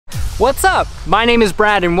What's up? My name is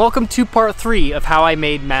Brad and welcome to part 3 of how I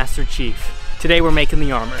made Master Chief. Today we're making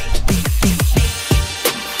the armor.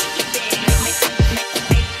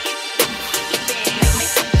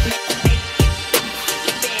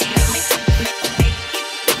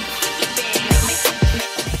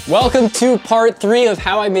 Welcome to part 3 of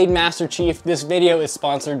how I made Master Chief. This video is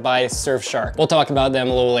sponsored by Surfshark. We'll talk about them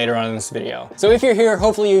a little later on in this video. So if you're here,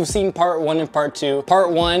 hopefully you've seen part 1 and part 2.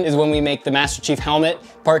 Part 1 is when we make the Master Chief helmet.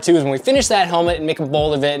 Part 2 is when we finish that helmet and make a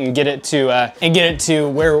mold of it and get it to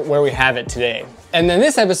where we have it today. And then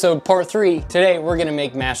this episode, part 3, today we're gonna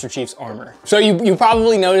make Master Chief's armor. So you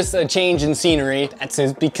probably noticed a change in scenery.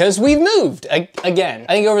 That's because we've moved again.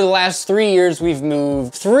 I think over the last 3 years, we've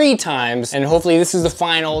moved 3 times, and hopefully this is the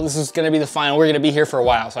final. This is gonna be the final. We're gonna be here for a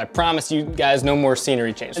while, so I promise you guys no more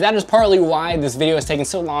scenery change. That is partly why this video has taken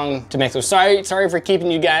so long to make. So sorry for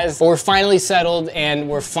keeping you guys, but we're finally settled and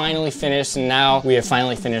we're finally finished, and now we have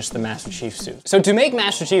finally finished the Master Chief suit. So to make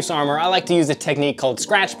Master Chief's armor, I like to use a technique called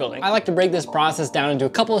scratch building. I like to break this process down into a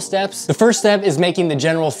couple of steps. The first step is making the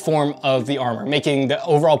general form of the armor, making the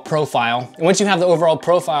overall profile. And once you have the overall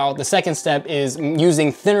profile, the second step is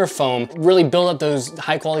using thinner foam, really build up those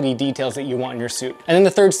high quality details that you want in your suit. And then the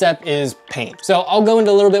third step is paint. So I'll go into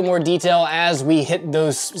a little bit more detail as we hit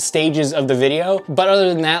those stages of the video. But other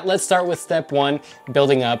than that, let's start with step 1,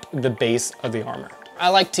 building up the base of the armor. I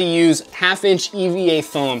like to use 1/2" EVA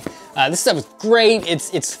foam. This stuff is great, it's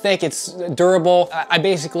thick, it's durable. I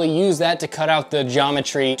basically use that to cut out the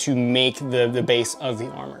geometry to make the base of the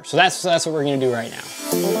armor. So that's what we're gonna do right now.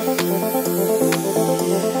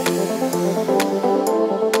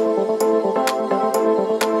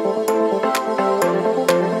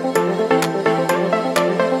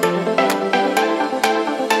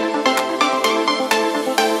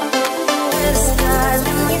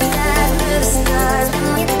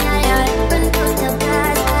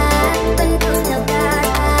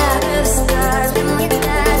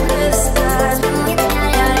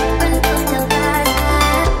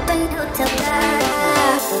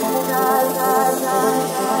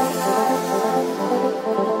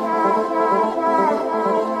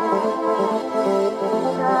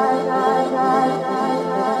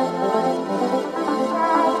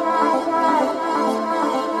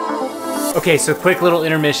 Okay, so quick little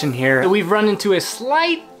intermission here. We've run into a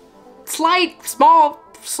slight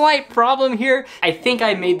problem here. I think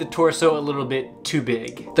I made the torso a little bit too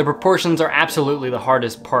big. The proportions are absolutely the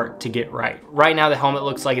hardest part to get right. Right now the helmet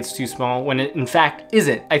looks like it's too small when it in fact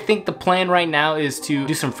isn't. I think the plan right now is to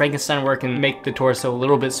do some Frankenstein work and make the torso a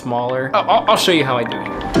little bit smaller. I'll show you how I do it.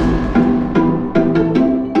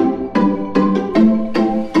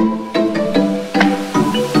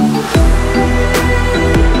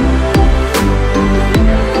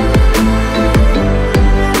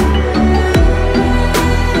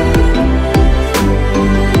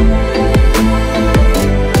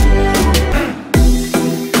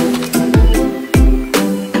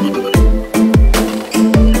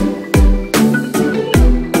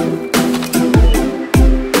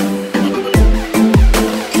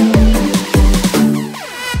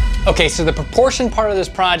 Okay, so the proportion part of this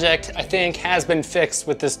project, I think, has been fixed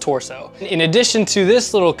with this torso. In addition to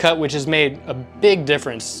this little cut, which has made a big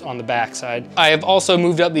difference on the backside, I have also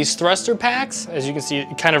moved up these thruster packs. As you can see,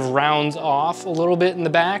 it kind of rounds off a little bit in the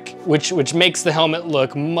back, which makes the helmet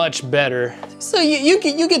look much better. So you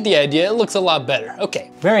get the idea, it looks a lot better. Okay,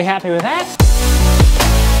 very happy with that.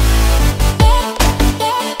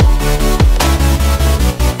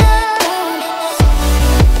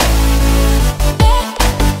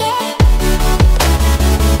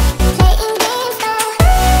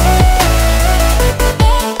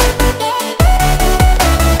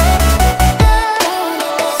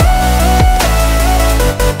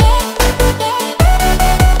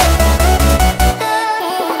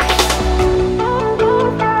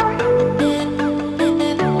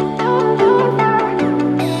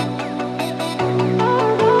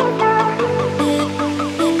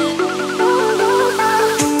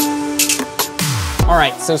 All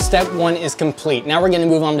right, so step 1 is complete. Now we're gonna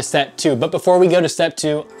move on to step 2. But before we go to step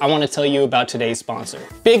 2, I wanna tell you about today's sponsor.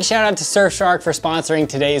 Big shout out to Surfshark for sponsoring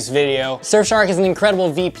today's video. Surfshark is an incredible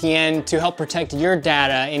VPN to help protect your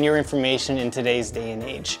data and your information in today's day and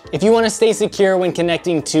age. If you wanna stay secure when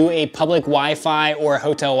connecting to a public Wi-Fi or a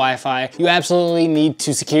hotel Wi-Fi, you absolutely need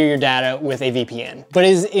to secure your data with a VPN. But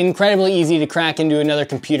it is incredibly easy to crack into another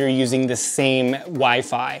computer using the same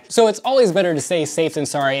Wi-Fi. So it's always better to stay safe than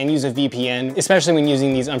sorry and use a VPN, especially when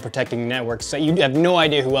using these unprotected networks that you have no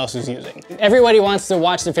idea who else is using. Everybody wants to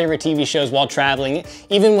watch their favorite TV shows while traveling,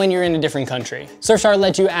 even when you're in a different country. Surfshark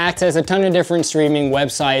lets you access a ton of different streaming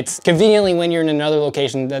websites conveniently when you're in another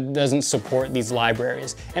location that doesn't support these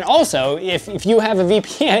libraries. And also, if you have a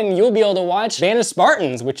VPN, you'll be able to watch Band of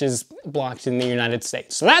Spartans, which is blocked in the United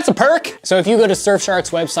States. So that's a perk. So if you go to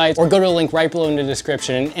Surfshark's website or go to the link right below in the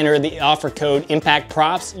description and enter the offer code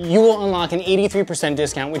IMPACTPROPS, you will unlock an 83%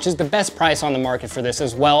 discount, which is the best price on the market for this,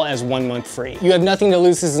 as well as 1 month free. You have nothing to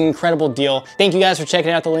lose. This is an incredible deal. Thank you guys for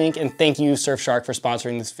checking out the link, and thank you Surfshark for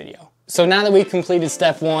sponsoring this video. So now that we've completed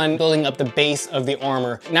step 1, building up the base of the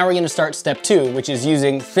armor, now we're gonna start step 2, which is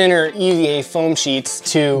using thinner EVA foam sheets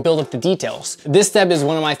to build up the details. This step is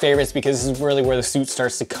one of my favorites because this is really where the suit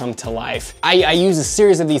starts to come to life. I use a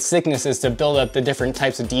series of these thicknesses to build up the different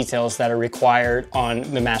types of details that are required on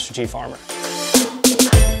the Master Chief armor.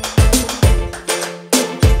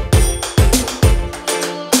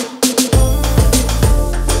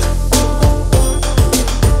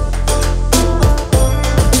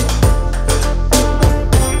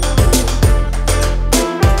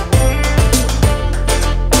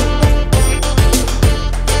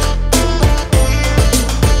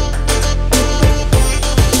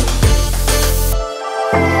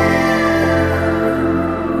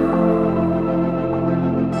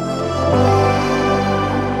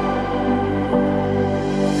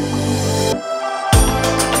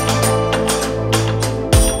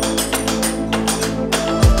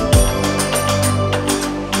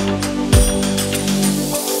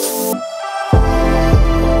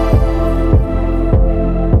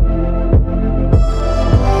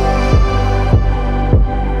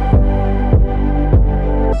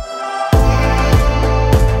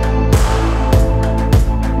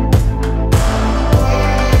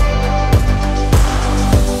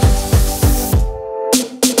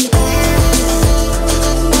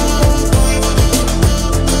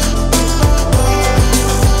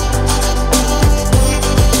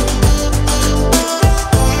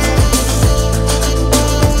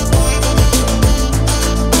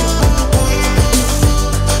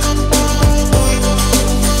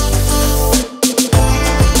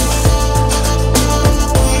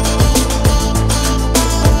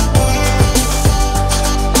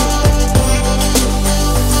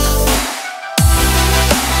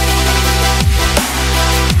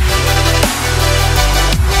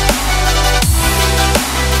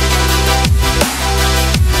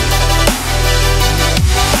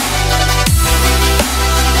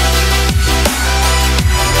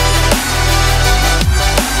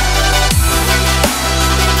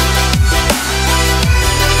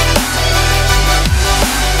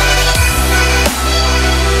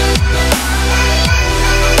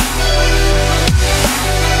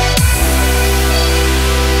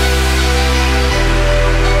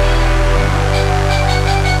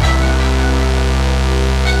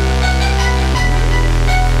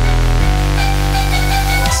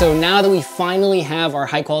 So now that we finally have our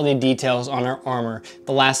high quality details on our armor,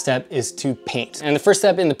 the last step is to paint. And the first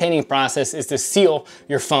step in the painting process is to seal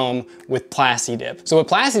your foam with Plasti-Dip. So what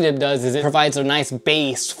Plasti-Dip does is it provides a nice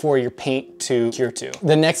base for your paint to cure to.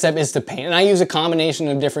 The next step is to paint. And I use a combination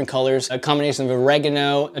of different colors, a combination of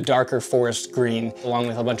oregano, a darker forest green, along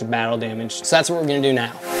with a bunch of battle damage. So that's what we're gonna do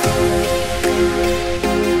now.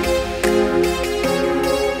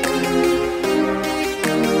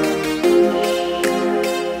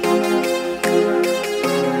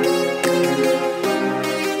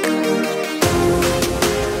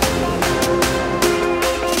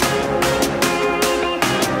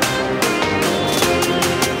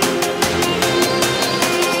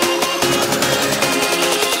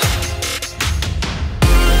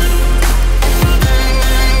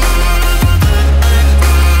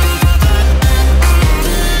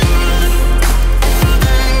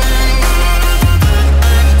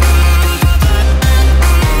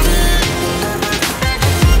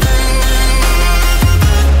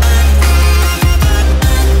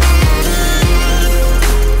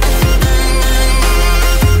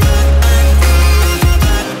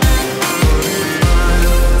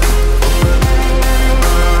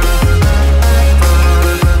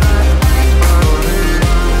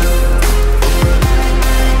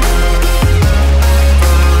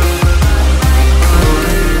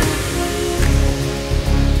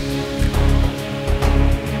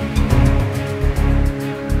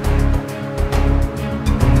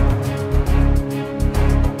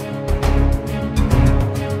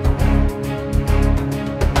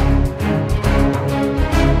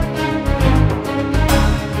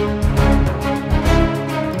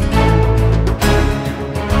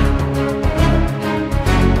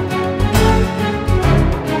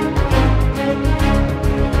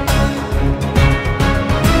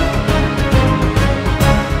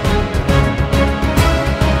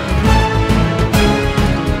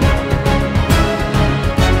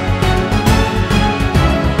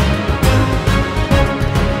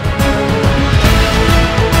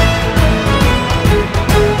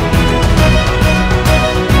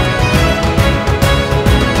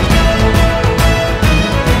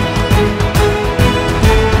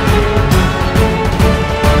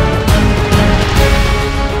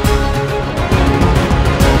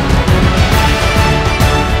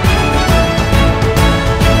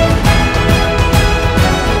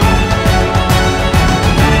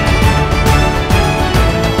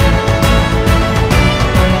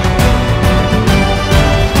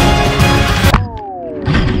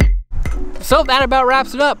 Well, that about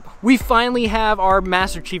wraps it up. We finally have our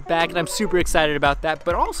Master Chief back, and I'm super excited about that.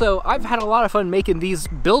 But also, I've had a lot of fun making these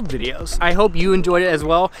build videos. I hope you enjoyed it as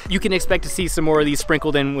well. You can expect to see some more of these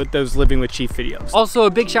sprinkled in with those Living with Chief videos. Also,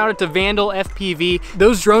 a big shout out to Vandal FPV.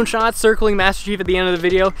 Those drone shots circling Master Chief at the end of the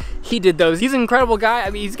video, he did those. He's an incredible guy.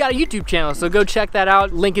 I mean, he's got a YouTube channel, so go check that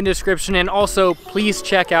out. Link in description. And also, please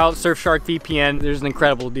check out Surfshark VPN. There's an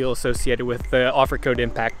incredible deal associated with the offer code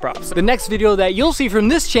Impact props. The next video that you'll see from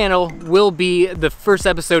this channel will be the first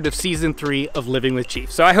episode of season 3 of Living with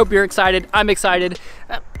Chief. So I hope you're excited. I'm excited.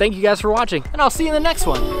 Thank you guys for watching, and I'll see you in the next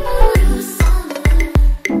one.